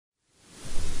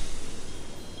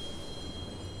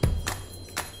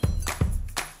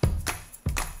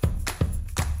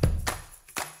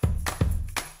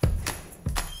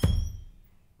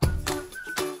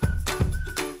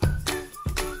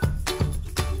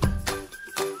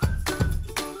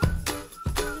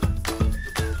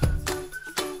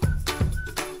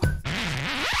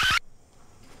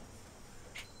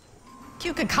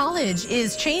Keuka College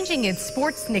is changing its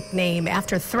sports nickname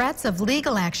after threats of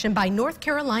legal action by North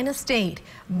Carolina State.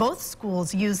 Both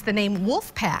schools use the name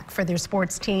Wolfpack for their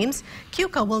sports teams.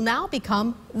 Keuka will now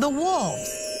become the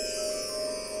Wolves.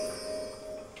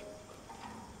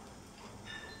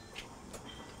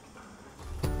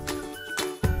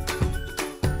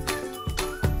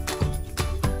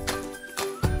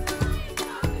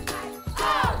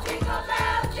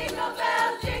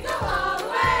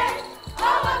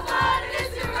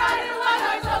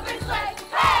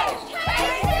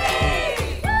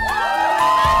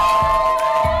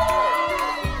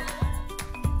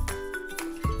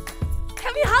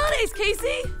 Happy holidays,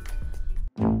 Casey!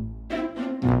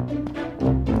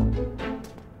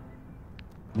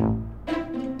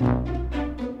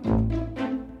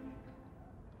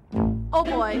 Oh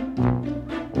boy.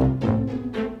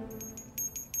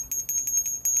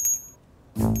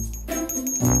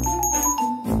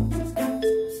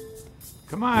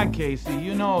 Come on, Casey,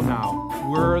 you know now.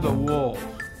 We're the Wolves.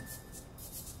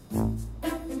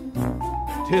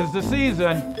 'Tis the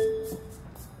season.